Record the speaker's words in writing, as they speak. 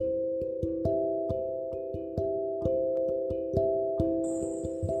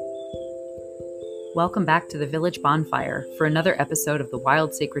Welcome back to the Village Bonfire for another episode of the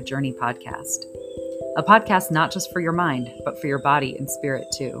Wild Sacred Journey podcast. A podcast not just for your mind, but for your body and spirit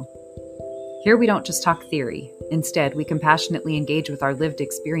too. Here we don't just talk theory. Instead, we compassionately engage with our lived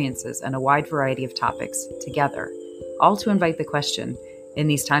experiences and a wide variety of topics together, all to invite the question, in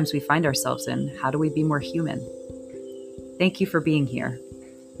these times we find ourselves in, how do we be more human? Thank you for being here.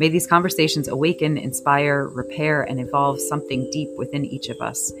 May these conversations awaken, inspire, repair, and evolve something deep within each of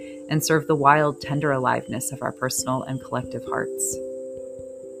us and serve the wild, tender aliveness of our personal and collective hearts.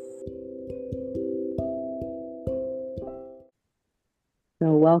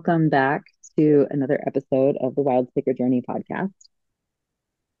 So welcome back to another episode of the Wild Sacred Journey podcast.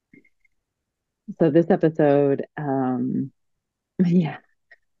 So this episode, I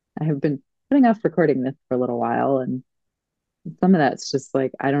have been putting off recording this for a little while, and some of that's just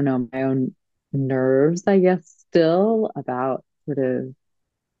like, I don't know, my own nerves, I guess, still about sort of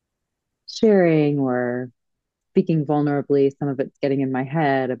sharing or speaking vulnerably. Some of it's getting in my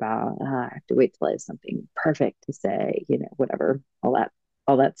head about, I have to wait till I have something perfect to say, whatever, all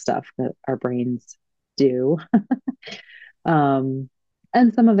that stuff that our brains do. And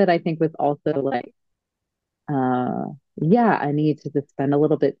some of it, I think, was also like, I need to just spend a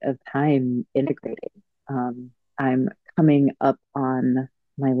little bit of time integrating. I'm coming up on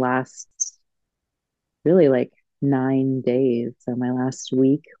my last really like 9 days. So my last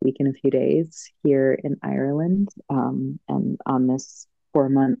week and a few days here in Ireland, and on this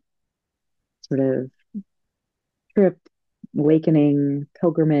 4-month sort of trip, awakening,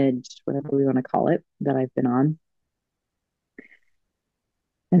 pilgrimage, whatever we want to call it, that I've been on.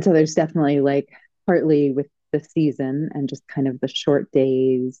 And so there's definitely like partly with the season and just kind of the short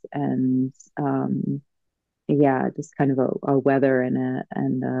days and just kind of a weather and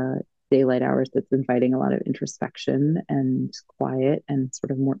daylight hours that's inviting a lot of introspection and quiet and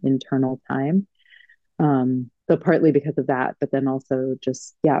sort of more internal time. So partly because of that, but then also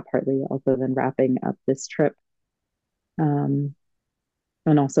just, partly also then wrapping up this trip. And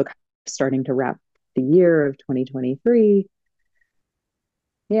also starting to wrap the year of 2023.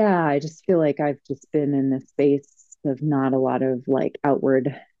 Yeah, I just feel like I've just been in this space of not a lot of like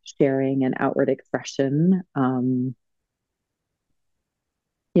outward sharing and outward expression,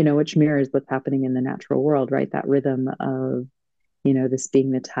 which mirrors what's happening in the natural world, right? That rhythm of, this being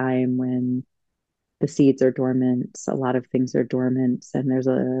the time when the seeds are dormant, a lot of things are dormant, and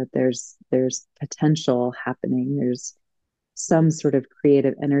there's potential happening. There's some sort of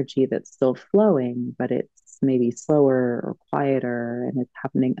creative energy that's still flowing, but it's maybe slower or quieter, and it's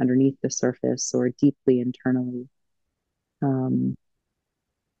happening underneath the surface or deeply internally.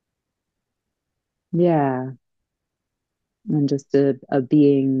 Yeah, and just a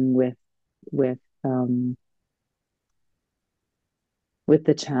being with um, with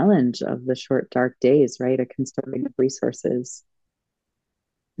the challenge of the short, dark days, right? A conserving of resources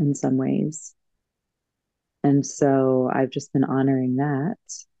in some ways. And so I've just been honoring that.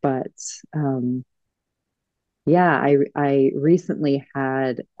 But I recently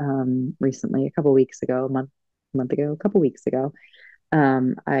had recently a couple weeks ago, a month ago, a couple weeks ago,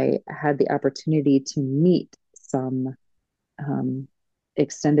 I had the opportunity to meet some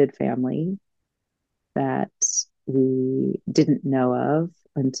extended family that we didn't know of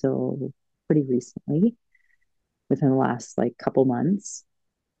until pretty recently, within the last like couple months.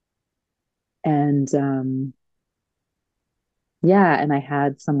 And and I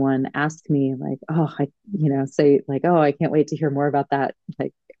had someone ask me like, oh, say like, oh, I can't wait to hear more about that,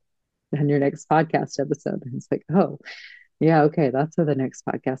 like on your next podcast episode. And it's like, oh, yeah, okay, that's what the next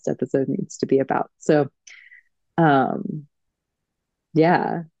podcast episode needs to be about. So, um,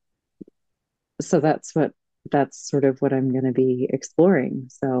 yeah, so that's sort of what I'm going to be exploring.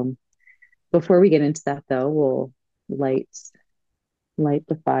 So, before we get into that, though, we'll light light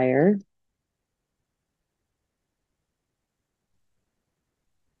the fire.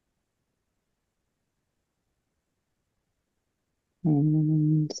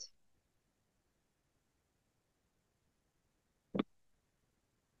 And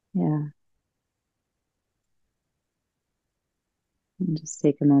yeah, and just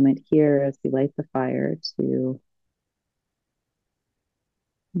take a moment here as we light the fire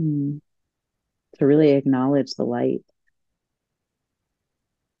hmm, to really acknowledge the light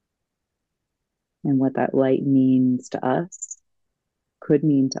and what that light means to us, could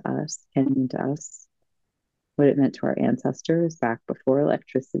mean to us, can mean to us, what it meant to our ancestors back before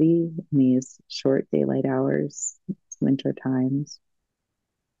electricity in these short daylight hours, winter times,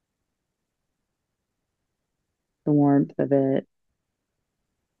 the warmth of it,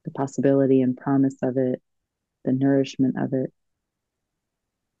 the possibility and promise of it, the nourishment of it.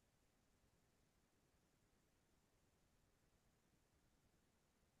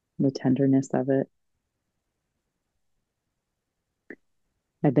 the tenderness of it.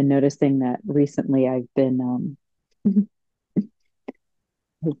 I've been noticing that recently I've been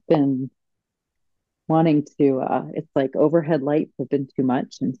wanting to it's like overhead lights have been too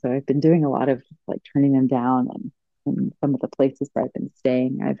much. And so I've been doing a lot of just like turning them down, and some of the places where I've been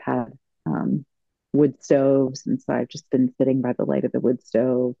staying, I've had wood stoves. And so I've just been sitting by the light of the wood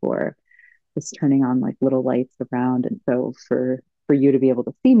stove, or just turning on like little lights around. And so for you to be able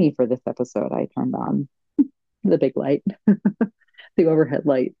to see me for this episode, I turned on the big light, the overhead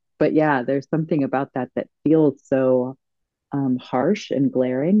light. But yeah, there's something about that that feels so harsh and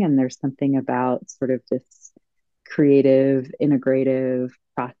glaring. And there's something about sort of this creative, integrative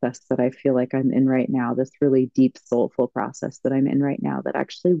process that I feel like I'm in right now, this really deep, soulful process that I'm in right now that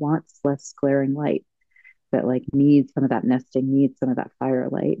actually wants less glaring light, that like needs some of that nesting, needs some of that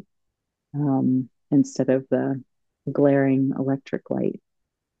firelight, instead of the glaring electric light.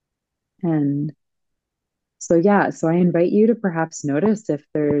 And so, yeah, so I invite you to perhaps notice if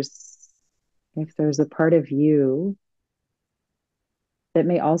there's a part of you that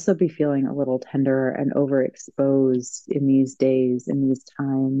may also be feeling a little tender and overexposed in these days, in these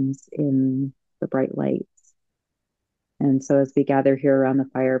times, in the bright lights. And so, as we gather here around the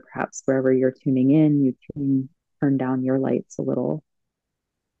fire, perhaps wherever you're tuning in, turn down your lights a little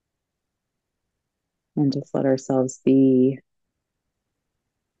and just let ourselves be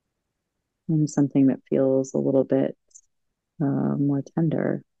in something that feels a little bit more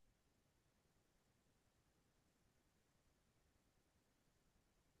tender.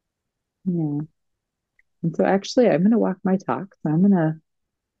 Yeah. And so, actually, I'm going to walk my talk. So, I'm going to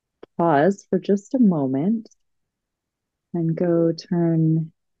pause for just a moment and go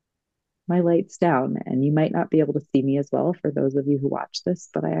turn my lights down. And you might not be able to see me as well for those of you who watch this,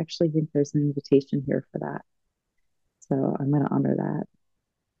 but I actually think there's an invitation here for that. So I'm going to honor that.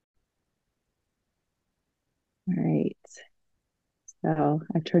 All right. So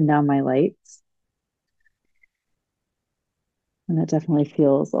I turned down my lights, and that definitely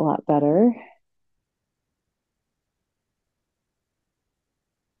feels a lot better.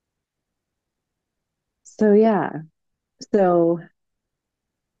 So yeah. So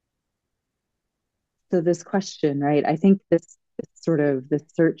so this question, right? I think this sort of this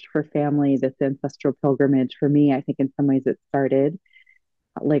search for family, this ancestral pilgrimage for me, I think in some ways it started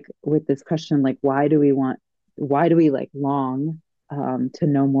like with this question, like why do we like long to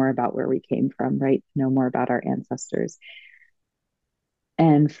know more about where we came from, right? To know more about our ancestors.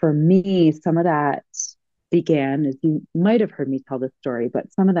 And for me, some of that began, as you might have heard me tell this story,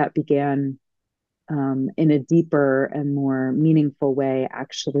 but some of that began in a deeper and more meaningful way,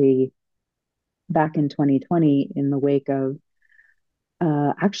 actually, back in 2020, in the wake of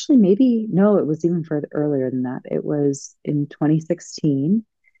actually, maybe, no, it was even further earlier than that. It was in 2016.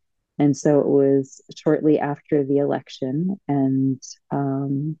 And so it was shortly after the election and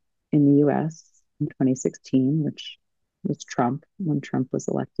in the US in 2016, which was Trump, when Trump was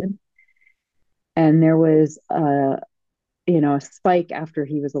elected. And there was a spike after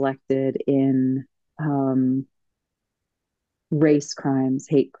he was elected in um, race crimes,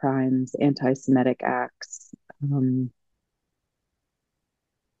 hate crimes, anti-Semitic acts, um,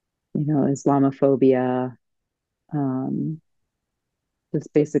 Islamophobia, um,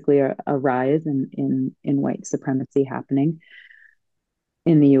 just basically a rise in white supremacy happening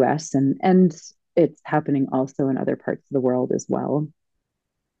in the US, and it's happening also in other parts of the world as well.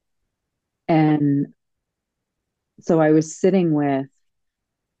 And so I was sitting with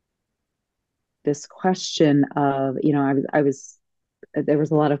this question of, I was there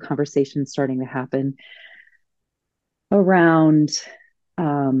was a lot of conversation starting to happen around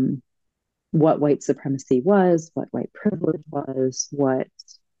um, what white supremacy was, what white privilege was, what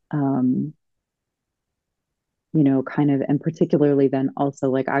um, kind of, and particularly then also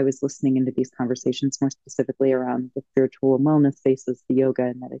like I was listening into these conversations more specifically around the spiritual wellness spaces, the yoga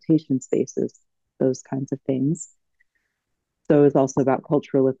and meditation spaces, those kinds of things. So it was also about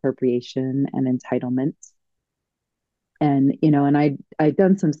cultural appropriation and entitlement. And I'd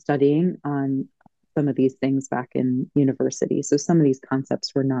done some studying on some of these things back in university. So some of these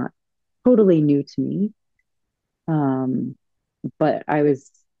concepts were not totally new to me. But I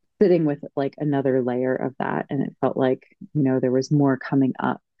was sitting with like another layer of that, and it felt like, there was more coming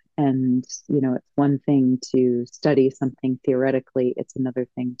up. And, it's one thing to study something theoretically, it's another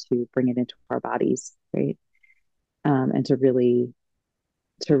thing to bring it into our bodies, right? And to really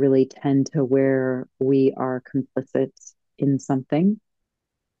tend to where we are complicit in something.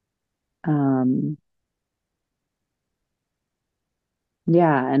 Um,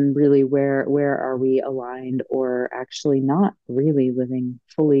 Yeah, and really where are we aligned or actually not really living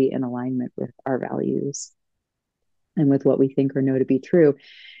fully in alignment with our values and with what we think or know to be true.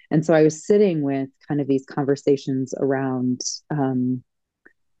 And so I was sitting with kind of these conversations around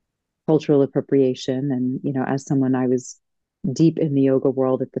cultural appropriation. And, as someone, I was deep in the yoga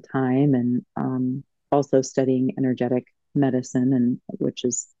world at the time, and also studying energetic medicine, and which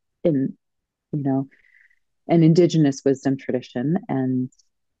is in, you know, an indigenous wisdom tradition. And,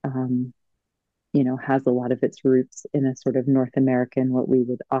 um, has a lot of its roots in a sort of North American, what we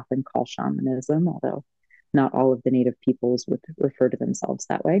would often call shamanism, although not all of the native peoples would refer to themselves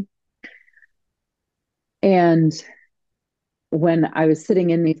that way. And when I was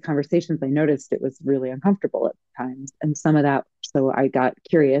sitting in these conversations, I noticed it was really uncomfortable at times. And some of that, so I got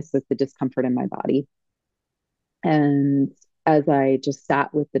curious with the discomfort in my body. And as I just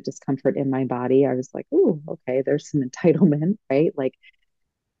sat with the discomfort in my body, I was like, oh, okay, there's some entitlement, right? Like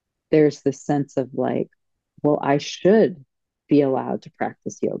there's this sense of like, well, I should be allowed to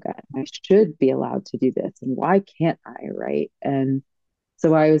practice yoga. I should be allowed to do this. And why can't I? Right. And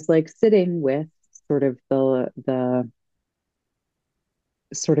so I was like sitting with sort of the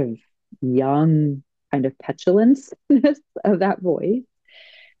sort of young kind of petulance of that voice,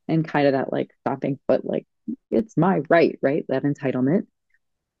 and kind of that like stomping foot, like it's my right, that entitlement.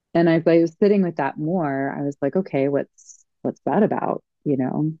 And as I was sitting with that more, I was like, okay, what's that about,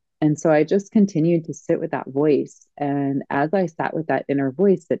 And so I just continued to sit with that voice. And as I sat with that inner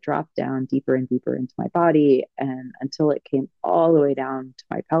voice, it dropped down deeper and deeper into my body, and until it came all the way down to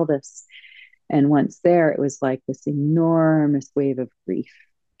my pelvis. And once there, it was like this enormous wave of grief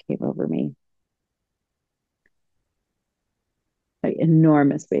came over me, like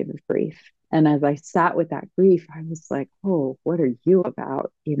enormous wave of grief. And as I sat with that grief, I was like, oh, what are you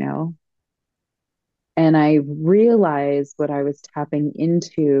about? And I realized what I was tapping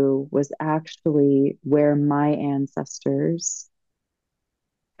into was actually where my ancestors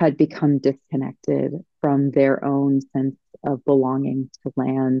had become disconnected from their own sense of belonging to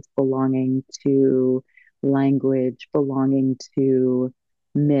land, belonging to language, belonging to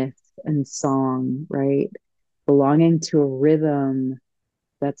myth and song, right? Belonging to a rhythm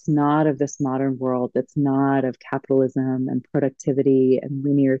that's not of this modern world, that's not of capitalism and productivity and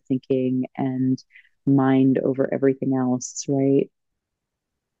linear thinking and mind over everything else, right?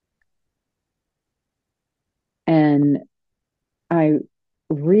 And I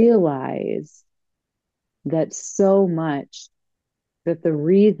realized that so much, that the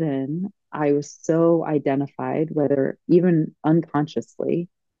reason I was so identified, whether even unconsciously,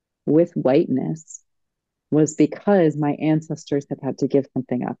 with whiteness was because my ancestors had had to give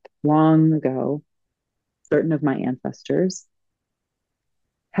something up long ago. Certain of my ancestors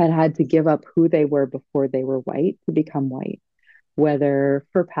had had to give up who they were before they were white to become white, whether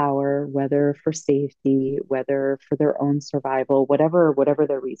for power, whether for safety, whether for their own survival, whatever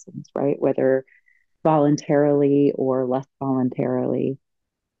their reasons, right? Whether voluntarily or less voluntarily.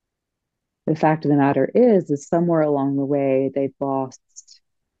 The fact of the matter is somewhere along the way, they've lost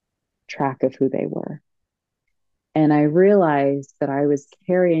track of who they were. And I realized that I was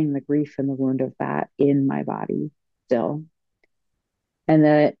carrying the grief and the wound of that in my body still.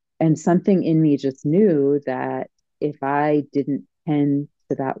 And something in me just knew that if I didn't tend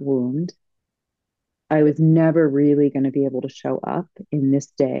to that wound, I was never really going to be able to show up in this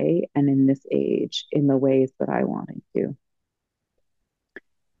day and in this age in the ways that I wanted to,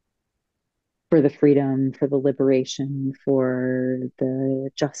 for the freedom, for the liberation, for the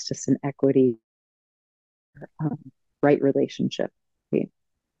justice and equity, um, right relationship, right?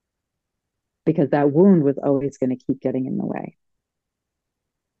 Because that wound was always going to keep getting in the way.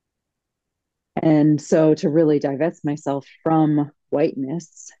 And so to really divest myself from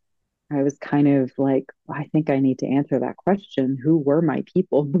whiteness, I was kind of like, I think I need to answer that question. Who were my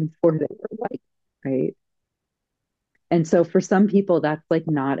people before they were white? Right. And so for some people, that's like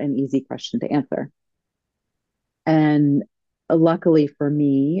not an easy question to answer. And luckily for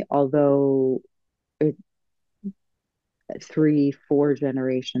me, although it, 3, 4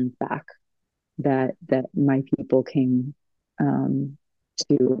 generations back, that my people came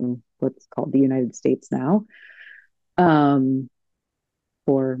to what's called the United States now, um,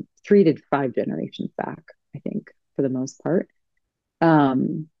 for 3 to 5 generations back, I think, for the most part.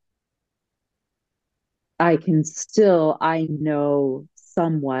 Um, I know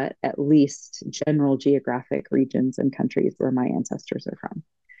somewhat, at least, general geographic regions and countries where my ancestors are from.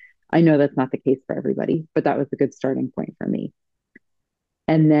 I know that's not the case for everybody, but that was a good starting point for me.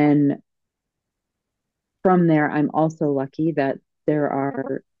 And then from there, I'm also lucky that there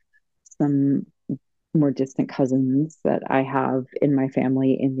are some more distant cousins that I have in my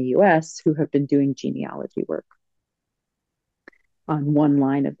family in the US who have been doing genealogy work on one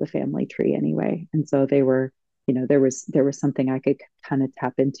line of the family tree anyway. And so they were, there was something I could kind of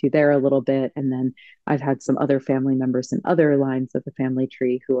tap into there a little bit. And then I've had some other family members in other lines of the family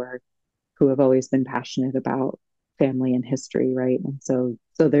tree who have always been passionate about family and history, right? And so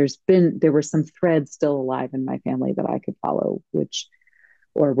there were some threads still alive in my family that I could follow, which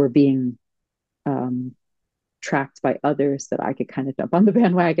or were being um, tracked by others that I could kind of jump on the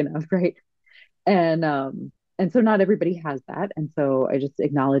bandwagon of, right? And so not everybody has that. And so I just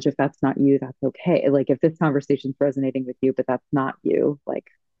acknowledge if that's not you, that's okay. Like if this conversation's resonating with you, but that's not you, like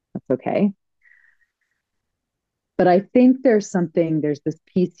that's okay. But I think there's this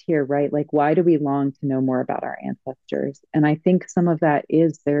piece here, right? Like, why do we long to know more about our ancestors? And I think some of that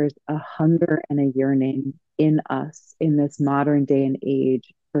is there's a hunger and a yearning in us in this modern day and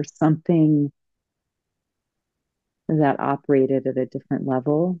age for something that operated at a different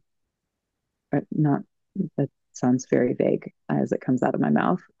level. Not that sounds very vague as it comes out of my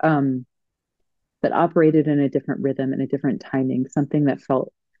mouth. That operated in a different rhythm and a different timing, something that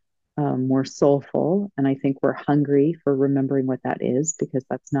felt more soulful. And I think we're hungry for remembering what that is because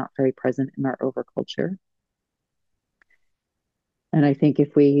that's not very present in our overculture. And I think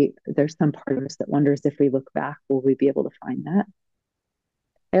there's some part of us that wonders if we look back, will we be able to find that?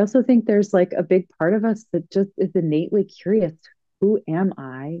 I also think there's like a big part of us that just is innately curious. Who am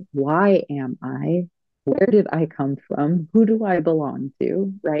I? Why am I? Where did I come from? Who do I belong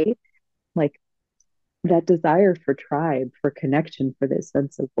to? Right? Like that desire for tribe, for connection, for this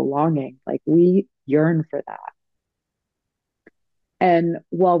sense of belonging. Like we yearn for that. And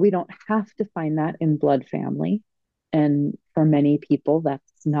while we don't have to find that in blood family, and for many people,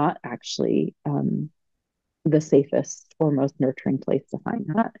 that's not actually the safest or most nurturing place to find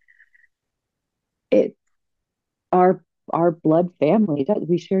that. It our our blood family does.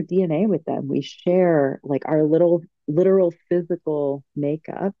 We share DNA with them. We share like our little literal physical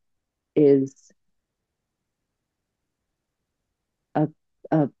makeup is a,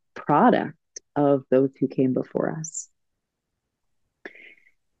 a product of those who came before us.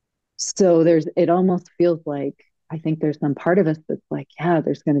 So it almost feels like I think there's some part of us that's like, yeah,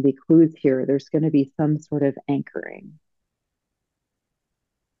 there's going to be clues here. There's going to be some sort of anchoring.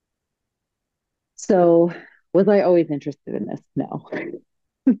 So was I always interested in this? No.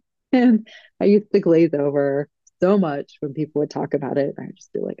 And I used to glaze over so much when people would talk about it. I would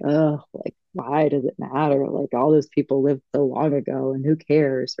just be like, oh, like, why does it matter? Like, all those people lived so long ago and who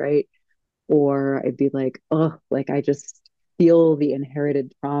cares? Right. Or I'd be like, oh, like, I just feel the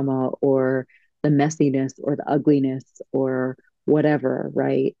inherited trauma or the messiness or the ugliness or whatever.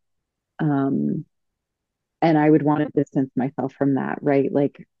 Right. Um, and I would want to distance myself from that. Right.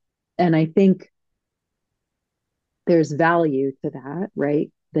 Like, and I think there's value to that.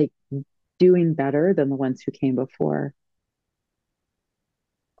 Right. Like, doing better than the ones who came before,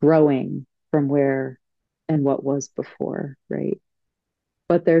 growing from where and what was before, right?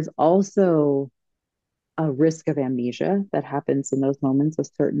 But there's also a risk of amnesia that happens in those moments, a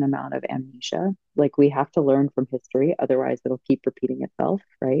certain amount of amnesia. Like we have to learn from history, otherwise it'll keep repeating itself,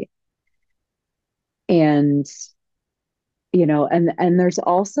 right? And and there's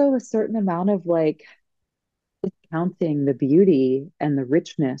also a certain amount of like discounting the beauty and the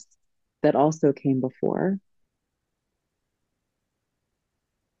richness that also came before.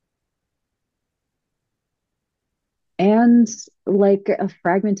 And like a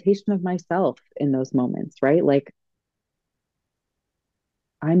fragmentation of myself in those moments, right? Like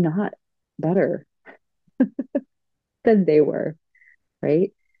I'm not better than they were,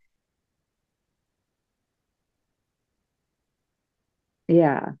 right?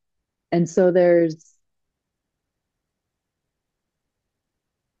 Yeah. And so there's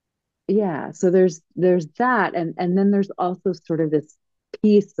that and then there's also sort of this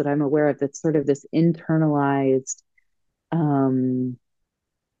piece that I'm aware of that's sort of this internalized um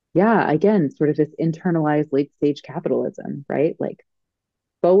yeah, again, sort of this internalized late stage capitalism, right? Like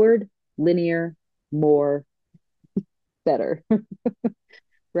forward, linear, more, better,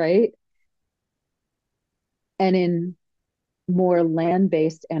 right? And in more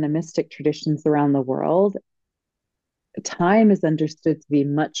land-based animistic traditions around the world, time is understood to be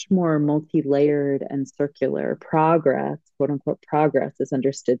much more multi-layered and circular. Progress, quote unquote, progress is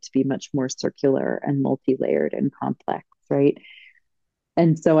understood to be much more circular and multi-layered and complex, right?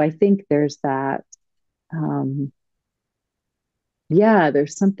 And so I think there's that, um, yeah,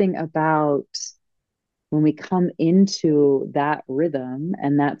 there's something about when we come into that rhythm,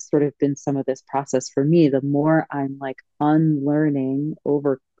 and that's sort of been some of this process for me, the more I'm like unlearning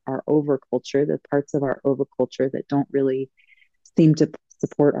over our overculture, the parts of our overculture that don't really seem to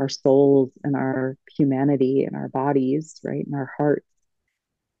support our souls and our humanity and our bodies, right, and our hearts,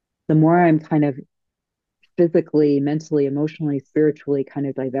 the more I'm kind of physically, mentally, emotionally, spiritually kind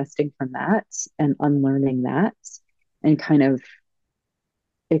of divesting from that and unlearning that and kind of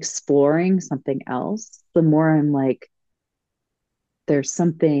exploring something else, the more I'm like, there's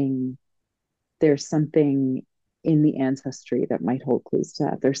something, there's something in the ancestry that might hold clues to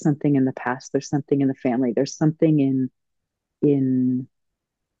that. There's something in the past. There's something in the family. There's something in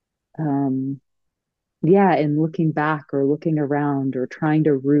um yeah, in looking back or looking around or trying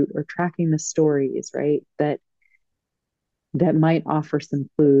to root or tracking the stories, right? That might offer some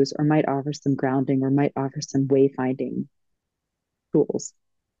clues or might offer some grounding or might offer some wayfinding tools.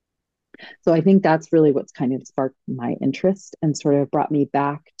 So I think that's really what's kind of sparked my interest and sort of brought me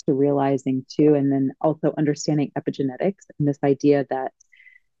back to realizing too, and then also understanding epigenetics and this idea that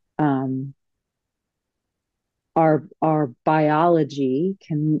um, our biology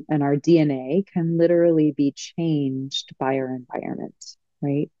can and our DNA can literally be changed by our environment,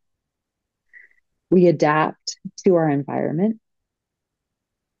 right? We adapt to our environment,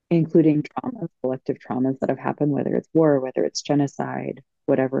 including traumas, collective traumas that have happened, whether it's war, whether it's genocide,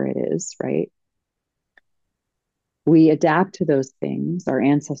 whatever it is, right? We adapt to those things, our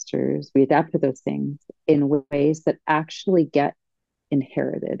ancestors, we adapt to those things in ways that actually get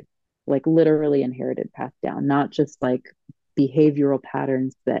inherited, like literally inherited, passed down, not just like behavioral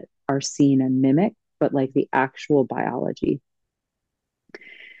patterns that are seen and mimicked, but like the actual biology.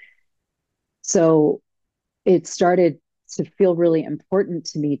 So it started to feel really important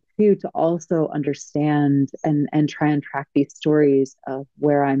to me too to also understand and try and track these stories of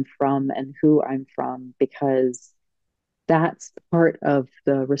where I'm from and who I'm from, because that's part of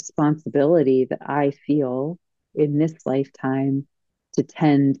the responsibility that I feel in this lifetime to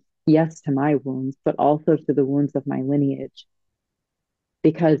tend, yes, to my wounds, but also to the wounds of my lineage.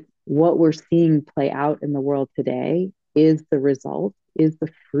 Because what we're seeing play out in the world today is the result, is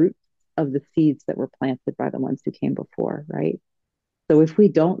the fruit of the seeds that were planted by the ones who came before, right? So if we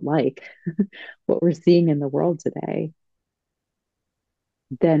don't like what we're seeing in the world today,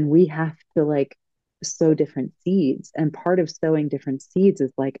 then we have to like sow different seeds. And part of sowing different seeds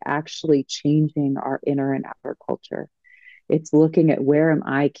is like actually changing our inner and outer culture. It's looking at where am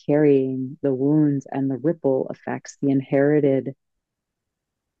I carrying the wounds and the ripple effects, the inherited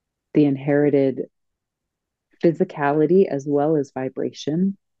physicality as well as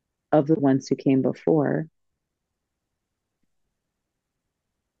vibration of the ones who came before.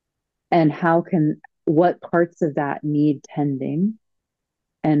 And what parts of that need tending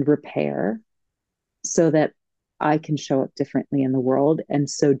and repair so that I can show up differently in the world and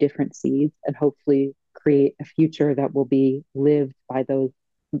sow different seeds and hopefully create a future that will be lived by those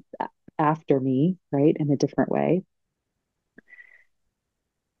after me, right, in a different way.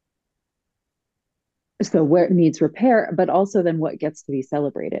 So where it needs repair, but also then what gets to be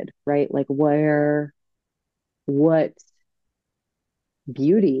celebrated, right? Like what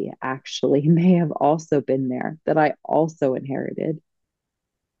beauty actually may have also been there that I also inherited,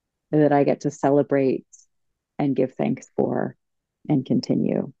 that I get to celebrate and give thanks for and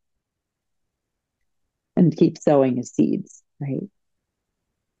continue and keep sowing as seeds, right?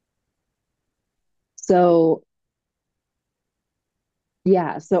 So,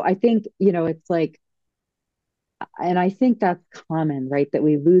 yeah, so I think, it's like, and I think that's common, right? That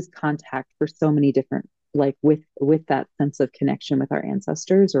we lose contact for so many different, like with that sense of connection with our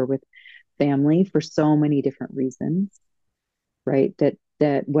ancestors or with family for so many different reasons, right?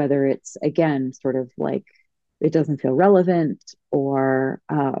 That whether it's again sort of like it doesn't feel relevant or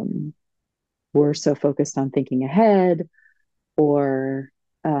we're so focused on thinking ahead or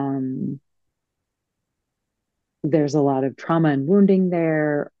um, there's a lot of trauma and wounding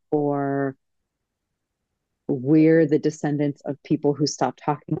there, or we're the descendants of people who stopped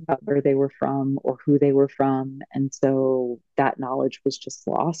talking about where they were from or who they were from. And so that knowledge was just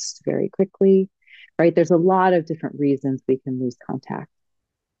lost very quickly, right? There's a lot of different reasons we can lose contact.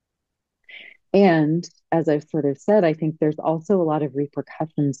 And as I've sort of said, I think there's also a lot of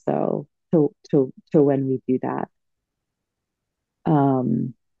repercussions, though, to when we do that.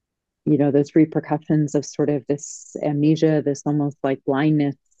 Um, those repercussions of sort of this amnesia, this almost like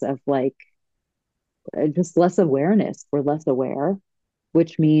blindness of like just less awareness. We're less aware,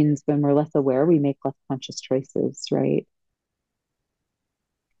 which means when we're less aware, we make less conscious choices, right?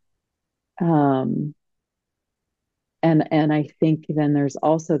 Um, and I think then there's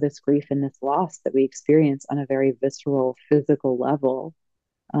also this grief and this loss that we experience on a very visceral, physical level.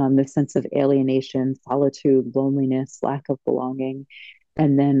 This sense of alienation, solitude, loneliness, lack of belonging.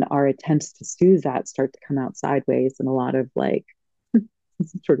 And then our attempts to soothe that start to come out sideways in a lot of like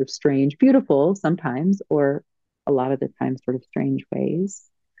sort of strange, beautiful sometimes, or a lot of the time, sort of strange ways.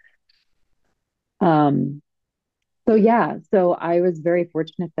 Um, so yeah, so I was very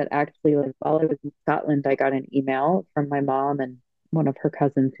fortunate that actually, like while I was in Scotland, I got an email from my mom and one of her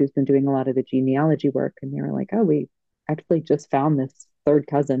cousins who's been doing a lot of the genealogy work, and they were like, "Oh, we actually just found this third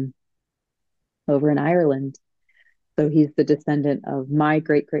cousin over in Ireland." So he's the descendant of my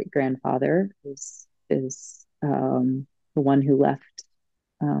great great grandfather, who's the one who left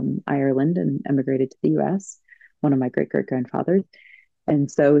Ireland and emigrated to the U.S. One of my great great grandfathers, and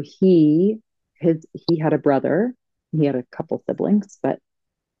so he had a brother. He had a couple siblings, but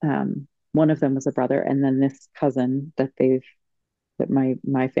one of them was a brother, and then this cousin that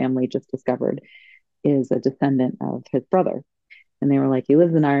my family just discovered is a descendant of his brother. And they were like, he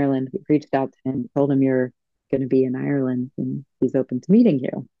lives in Ireland. We reached out to him, told him you're going to be in Ireland, and he's open to meeting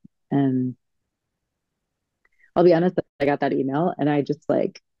you. And I'll be honest, I got that email, and I just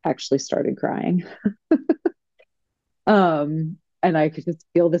like actually started crying. And I could just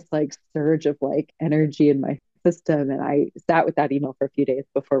feel this like surge of like energy in my system. And I sat with that email for a few days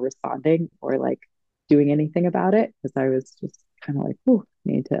before responding or like doing anything about it because I was just kind of like, oh,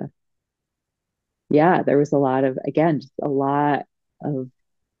 need to. Yeah, there was a lot of, again, just a lot of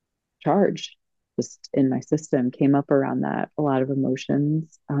charge just in my system came up around that. A lot of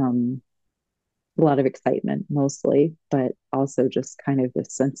emotions, a lot of excitement mostly, but also just kind of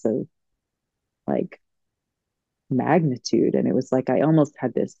this sense of like magnitude. And it was like I almost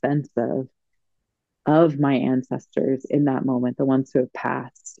had this sense of my ancestors in that moment, the ones who have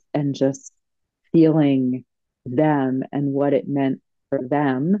passed, and just feeling them and what it meant for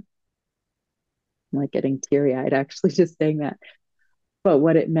them. I'm like getting teary eyed actually just saying that, but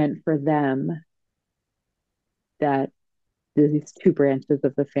what it meant for them that these two branches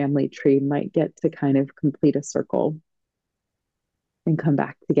of the family tree might get to kind of complete a circle and come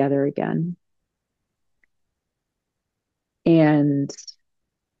back together again. And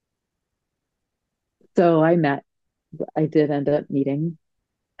so I did end up meeting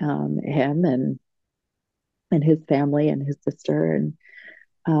him and his family and his sister and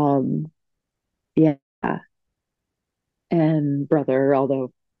um, yeah, and brother,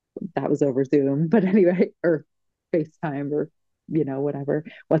 although that was over Zoom, but anyway, or FaceTime or whatever,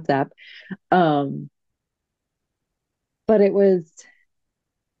 WhatsApp. Um, but it was,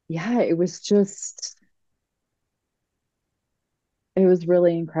 yeah, it was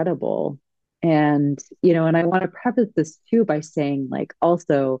really incredible. And I want to preface this too by saying, like,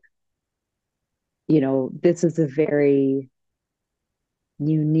 also, this is a very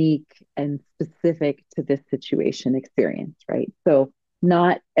unique and specific to this situation experience, right? So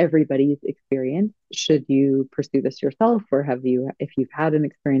not everybody's experience. Should you pursue this yourself, or if you've had an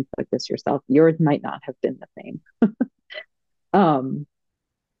experience like this yourself, yours might not have been the same. Um,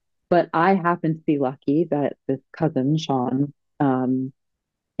 but I happen to be lucky that this cousin, Sean,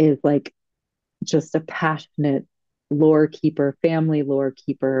 is like just a passionate lore keeper, family lore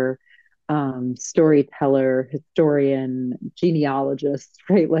keeper, storyteller, historian, genealogist,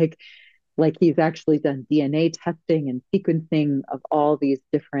 right? Like he's actually done DNA testing and sequencing of all these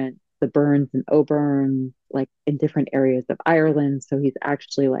different the Burns and Oburns, like in different areas of Ireland. So he's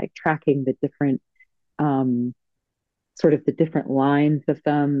actually like tracking the different um, sort of the different lines of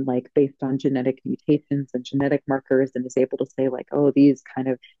them, like based on genetic mutations and genetic markers, and is able to say like, oh, these kind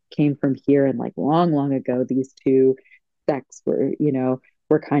of came from here, and like long, long ago, these two sects were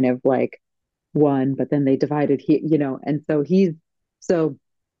kind of like one, but then they divided and so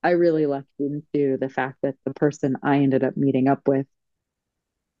I really lucked into the fact that the person I ended up meeting up with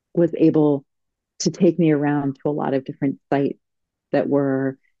was able to take me around to a lot of different sites that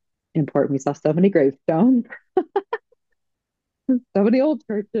were important. We saw so many gravestones, so many old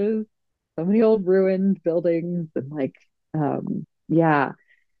churches, so many old ruined buildings, and like, yeah,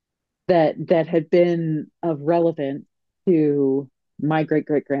 that had been of relevance to my great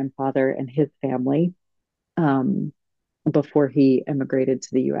great grandfather and his family um, before he immigrated to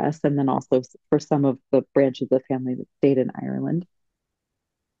the U.S., and then also for some of the branches of the family that stayed in Ireland.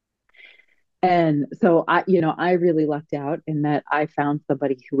 And so I really lucked out in that I found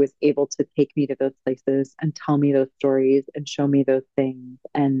somebody who was able to take me to those places and tell me those stories and show me those things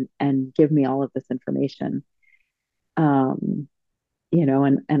and give me all of this information. Um,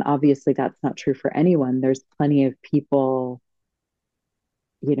 and obviously that's not true for anyone. There's plenty of people,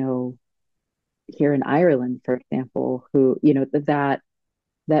 you know, here in Ireland, for example, who,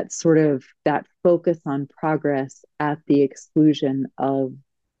 that sort of that focus on progress at the exclusion of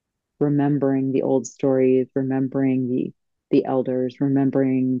remembering the old stories, remembering the elders,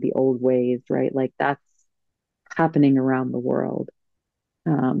 remembering the old ways, right? Like that's happening around the world.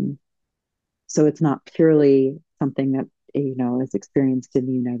 Um, so it's not purely something that, is experienced in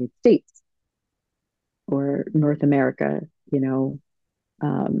the United States or North America,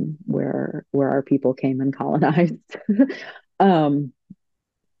 where our people came and colonized. um,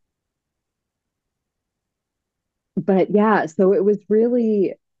 but yeah, so it was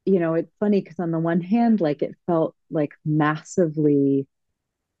really, it's funny because on the one hand, like it felt like massively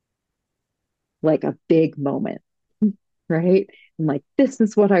like a big moment, right? And like, this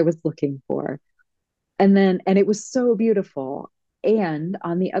is what I was looking for. And it was so beautiful. And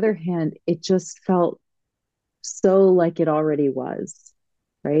on the other hand, it just felt so like it already was,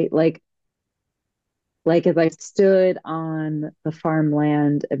 right? Like as I stood on the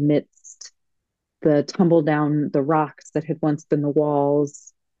farmland amidst the tumble down the rocks that had once been the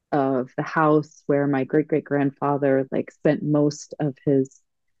walls of the house where my great great grandfather like spent most of his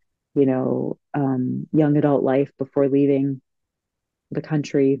young adult life before leaving the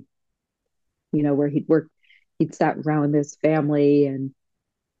country, where he'd worked, he'd sat around with his family and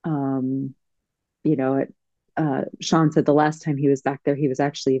um, it, Sean said the last time he was back there, he was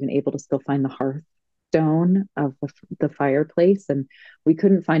actually even able to still find the hearthstone of the fireplace, and we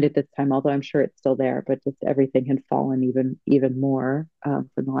couldn't find it this time. Although I'm sure it's still there, but just everything had fallen even more from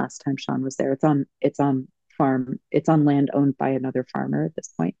the last time Sean was there. It's on farm. It's on land owned by another farmer at this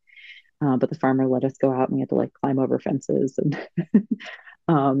point. But the farmer let us go out, and we had to like climb over fences and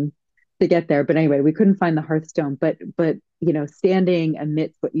um, to get there. But anyway, we couldn't find the hearthstone. But standing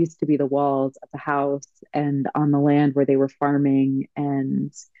amidst what used to be the walls of the house and on the land where they were farming,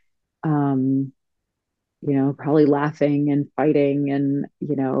 and um, probably laughing and fighting and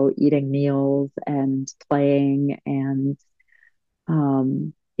eating meals and playing and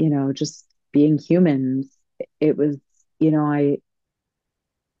just being humans. It was,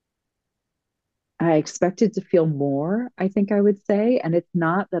 I expected to feel more, I think I would say. And it's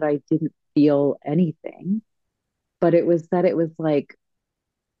not that I didn't feel anything, but it was that it was like,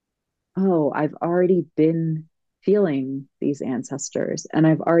 oh, I've already been feeling these ancestors and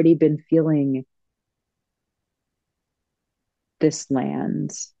I've already been feeling this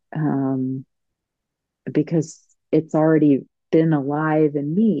land because it's already been alive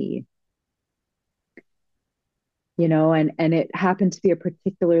in me. And it happened to be a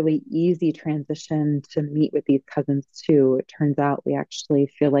particularly easy transition to meet with these cousins too. It turns out we actually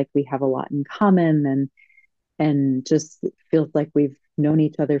feel like we have a lot in common, and just feels like we've known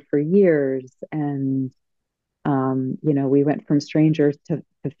each other for years. And we went from strangers to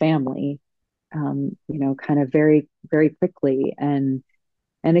family, kind of very, very quickly. And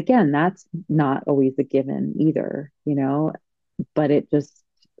again, that's not always a given either, but it just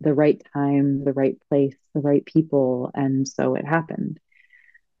the right time, the right place, the right people. And so it happened.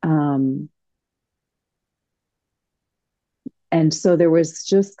 Um, and so there was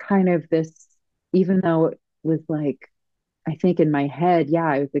just kind of this, even though it was like, I think in my head, yeah,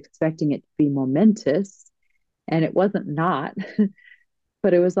 I was expecting it to be momentous, and it wasn't not,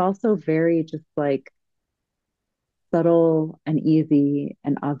 but it was also very just like subtle and easy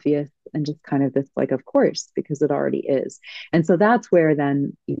and obvious and just kind of this like, of course, because it already is. And so that's where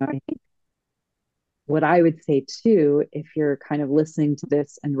then, I think what I would say too, if you're kind of listening to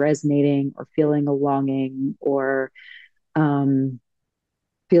this and resonating or feeling a longing or um,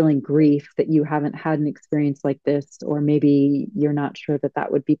 feeling grief that you haven't had an experience like this, or maybe you're not sure that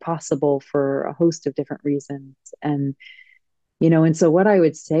that would be possible for a host of different reasons. And so what I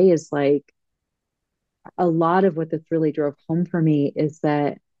would say is like a lot of what this really drove home for me is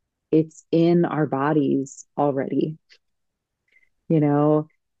that it's in our bodies already. You know,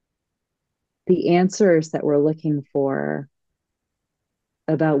 the answers that we're looking for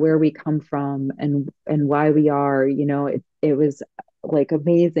about where we come from and why we are, it was like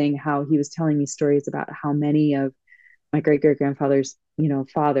amazing how he was telling me stories about how many of my great great grandfather's,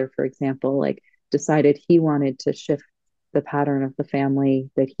 father, for example, like decided he wanted to shift the pattern of the family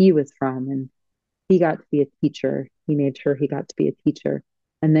that he was from, and he got to be a teacher. He made sure he got to be a teacher.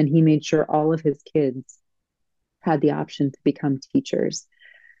 And then he made sure all of his kids had the option to become teachers.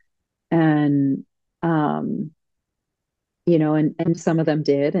 And, um, and some of them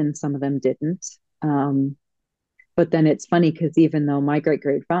did, and some of them didn't. But then it's funny because even though my great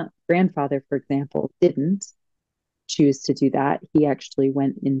great grandfather, for example, didn't choose to do that, he actually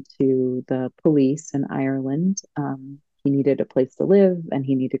went into the police in Ireland. He needed a place to live, and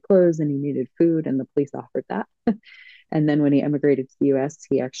he needed clothes, and he needed food, and the police offered that. And then when he emigrated to the US,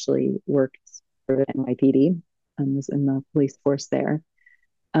 he actually worked for the NYPD and was in the police force there.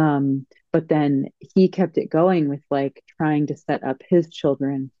 But then he kept it going with like trying to set up his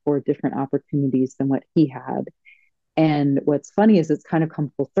children for different opportunities than what he had. And what's funny is it's kind of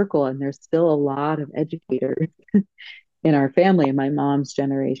come full circle, and there's still a lot of educators in our family, my mom's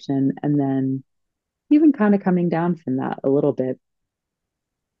generation, and then even kind of coming down from that a little bit.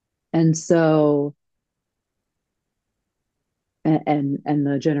 And so, and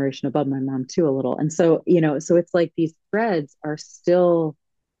the generation above my mom too, a little. And so, so it's like these threads are still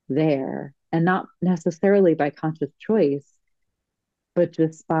there, and not necessarily by conscious choice, but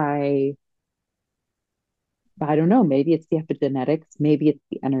just by, I don't know, maybe it's the epigenetics, maybe it's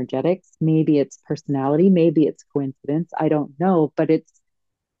the energetics, maybe it's personality, maybe it's coincidence. I don't know, but it's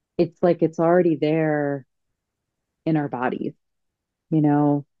like it's already there in our bodies, you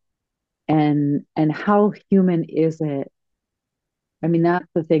know, and how human is it? I mean, that's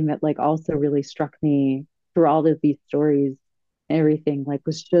the thing that like also really struck me through all of these stories, everything like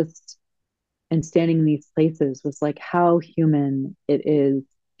was just, and standing in these places was like how human it is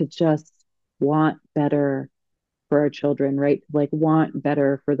to just want better for our children, right? Like want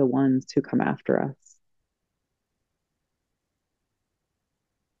better for the ones who come after us.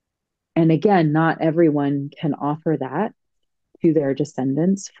 And again, not everyone can offer that to their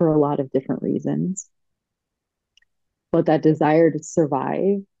descendants for a lot of different reasons. But that desire to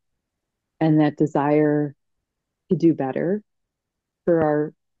survive and that desire to do better for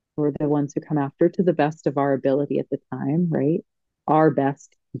our, for the ones who come after, to the best of our ability at the time, right? Our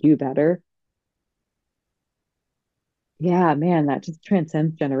best, do better. Yeah, man, that just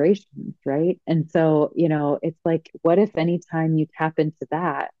transcends generations, right? And so, it's like, what if anytime you tap into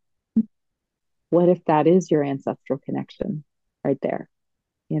that, what if that is your ancestral connection right there,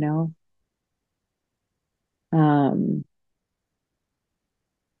 you know? Um,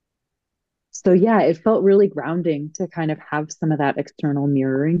 so yeah, it felt really grounding to kind of have some of that external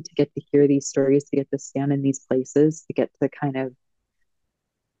mirroring, to get to hear these stories, to get to stand in these places, to get to kind of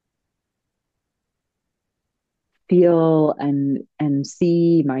feel and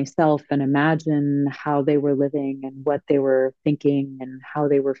see myself and imagine how they were living and what they were thinking and how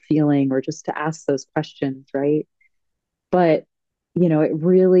they were feeling, or just to ask those questions, right? But it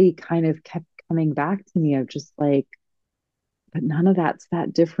really kind of kept coming back to me of just like, but none of that's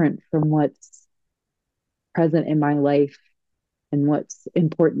that different from what's present in my life and what's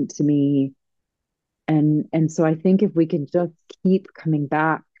important to me. And so I think if we can just keep coming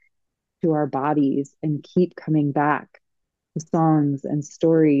back to our bodies and keep coming back to songs and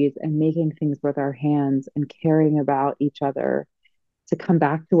stories and making things with our hands and caring about each other, to come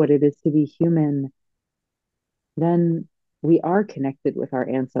back to what it is to be human, then we are connected with our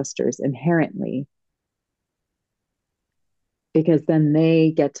ancestors inherently, because then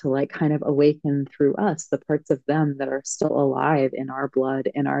they get to like kind of awaken through us the parts of them that are still alive in our blood,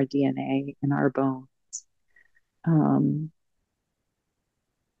 in our DNA, in our bones. Um,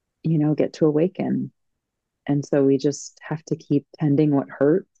 get to awaken. And so we just have to keep tending what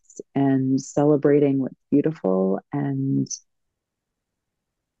hurts and celebrating what's beautiful and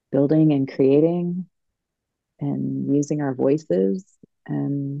building and creating and using our voices,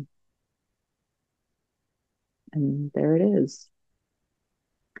 and there it is.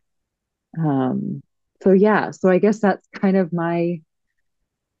 Um, so yeah, so I guess that's kind of my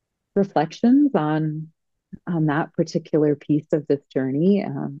reflections on that particular piece of this journey,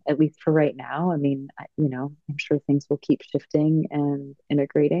 at least for right now. I mean, I'm sure things will keep shifting and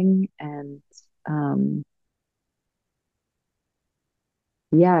integrating, and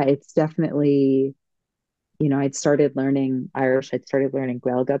yeah, it's definitely, I'd started learning Irish. I'd started learning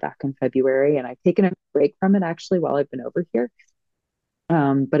Gaeilge back in February, and I've taken a break from it actually while I've been over here.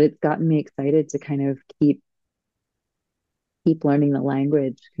 But it's gotten me excited to kind of keep learning the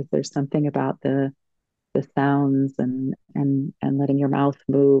language, because there's something about the sounds and letting your mouth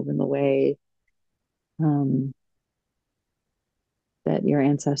move in the way um, that your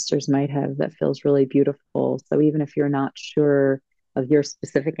ancestors might have, that feels really beautiful. So even if you're not sure of your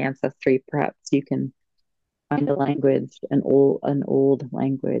specific ancestry, perhaps you can find a language, an old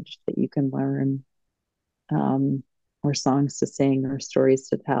language that you can learn, um, or songs to sing or stories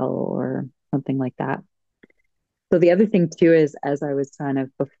to tell or something like that. So the other thing too is, as I was kind of,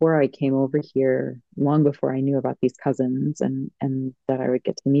 before I came over here, long before I knew about these cousins and that I would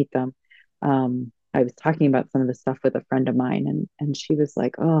get to meet them, I was talking about some of the stuff with a friend of mine, and she was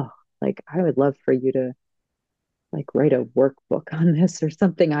like, "Oh, like I would love for you to like write a workbook on this or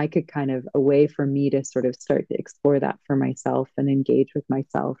something." I could kind of, a way for me to sort of start to explore that for myself and engage with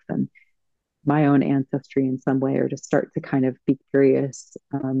myself and my own ancestry in some way, or to start to kind of be curious,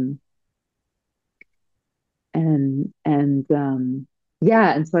 and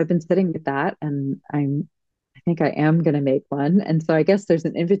yeah, and so I've been sitting with that, and I think I am going to make one. And so I guess there's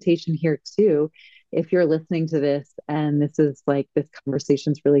an invitation here too. If you're listening to this and this is like this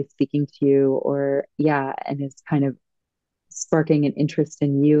conversation's really speaking to you, or yeah, and is kind of sparking an interest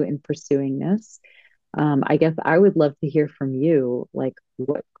in you in pursuing this, I guess I would love to hear from you. Like,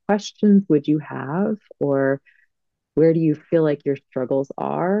 what questions would you have, or where do you feel like your struggles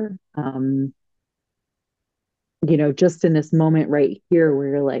are? Just in this moment right here where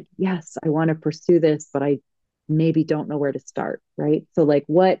you're like, yes, I want to pursue this, but I maybe don't know where to start, right? So, like,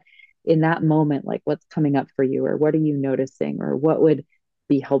 what in that moment, like, what's coming up for you, or what are you noticing, or what would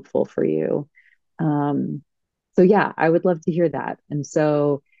be helpful for you? Um, so, yeah, I would love to hear that. And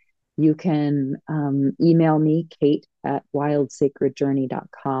so, you can email me, Kate at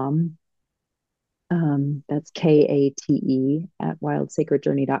wildsacredjourney.com. That's KATE at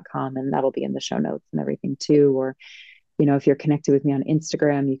wildsacredjourney.com. And that'll be in the show notes and everything too. Or if you're connected with me on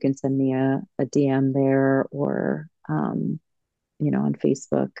Instagram, you can send me a DM there, or, on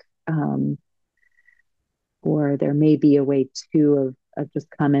Facebook. Or there may be a way too of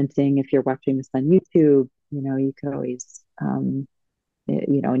just commenting. If you're watching this on YouTube, you could always, and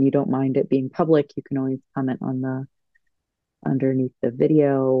you don't mind it being public, you can always comment on underneath the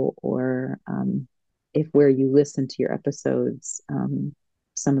video, or if where you listen to your episodes,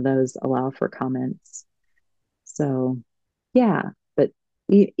 some of those allow for comments. So yeah, but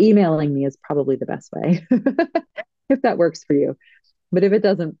emailing me is probably the best way if that works for you. But if it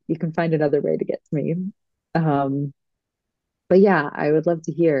doesn't, you can find another way to get to me. Um, but yeah, I would love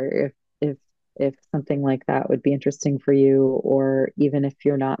to hear if something like that would be interesting for you, or even if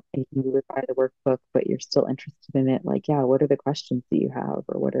you're not thinking you would buy the workbook, but you're still interested in it. Like, yeah, what are the questions that you have,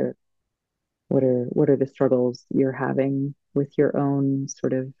 or what are the struggles you're having with your own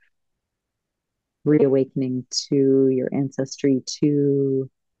sort of reawakening to your ancestry, to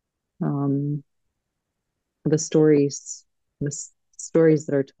um, the stories, stories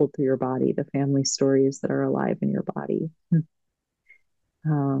that are told through your body, the family stories that are alive in your body.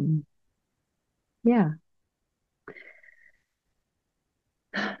 Um, yeah.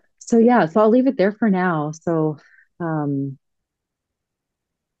 So yeah, so I'll leave it there for now. So um,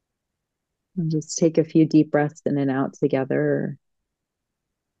 and just take a few deep breaths in and out together,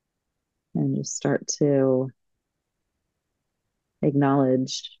 and just start to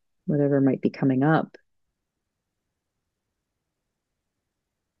acknowledge whatever might be coming up,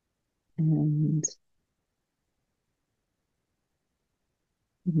 and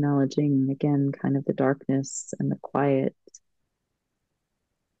acknowledging again kind of the darkness and the quiet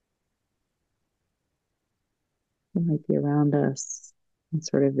that might be around us, and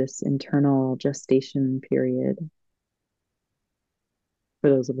sort of this internal gestation period for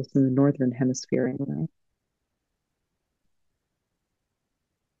those of us in the northern hemisphere anyway.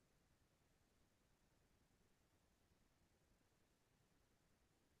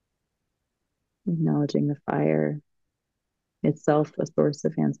 Acknowledging the fire itself, a source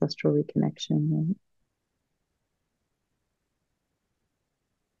of ancestral reconnection, and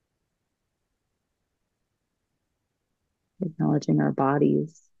acknowledging our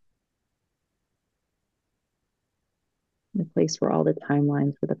bodies, the place where all the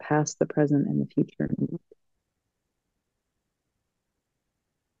timelines for the past, the present, and the future meet.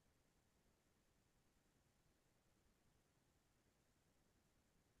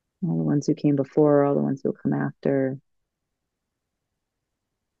 All the ones who came before, all the ones who will come after,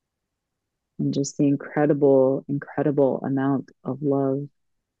 and just the incredible, incredible amount of love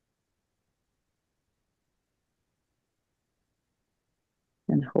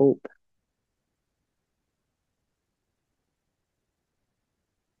and hope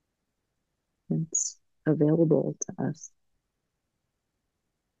that's available to us,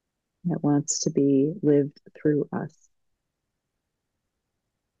 that wants to be lived through us.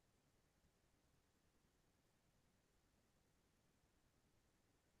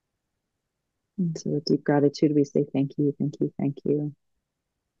 And so with deep gratitude, we say thank you, thank you, thank you.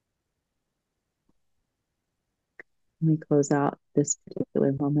 And we close out this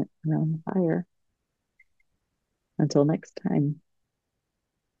particular moment around the fire. Until next time.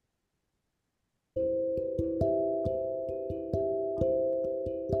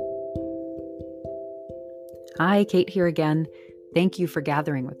 Hi, Kate here again. Thank you for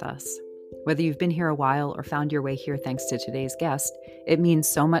gathering with us. Whether you've been here a while or found your way here thanks to today's guest, it means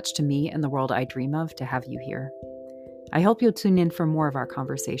so much to me and the world I dream of to have you here. I hope you'll tune in for more of our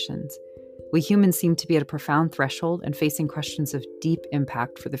conversations. We humans seem to be at a profound threshold and facing questions of deep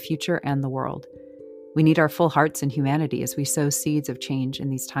impact for the future and the world. We need our full hearts and humanity as we sow seeds of change in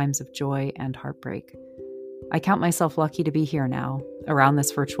these times of joy and heartbreak. I count myself lucky to be here now, around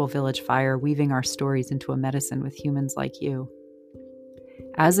this virtual village fire, weaving our stories into a medicine with humans like you.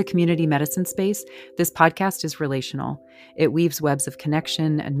 As a community medicine space, this podcast is relational. It weaves webs of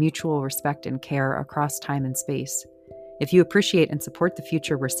connection and mutual respect and care across time and space. If you appreciate and support the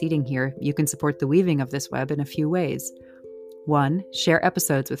future we're seeding here, you can support the weaving of this web in a few ways. 1. Share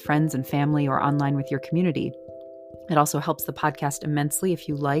episodes with friends and family or online with your community. It also helps the podcast immensely if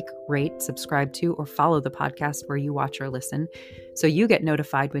you like, rate, subscribe to, or follow the podcast where you watch or listen, so you get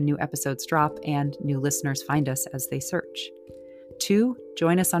notified when new episodes drop and new listeners find us as they search. 2.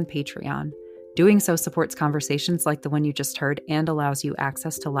 Join us on Patreon. Doing so supports conversations like the one you just heard and allows you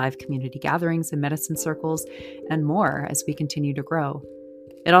access to live community gatherings and medicine circles and more as we continue to grow.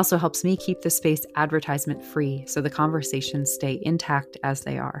 It also helps me keep the space advertisement-free so the conversations stay intact as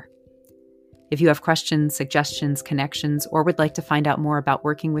they are. If you have questions, suggestions, connections, or would like to find out more about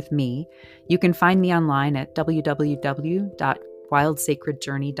working with me, you can find me online at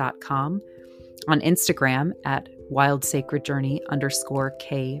www.wildsacredjourney.com, on Instagram at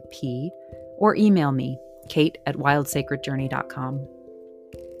wildsacredjourney_KP, or email me, kate@wildsacredjourney.com.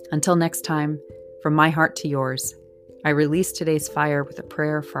 Until next time, from my heart to yours, I release today's fire with a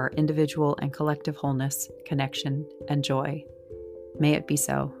prayer for our individual and collective wholeness, connection, and joy. May it be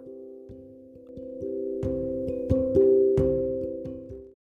so.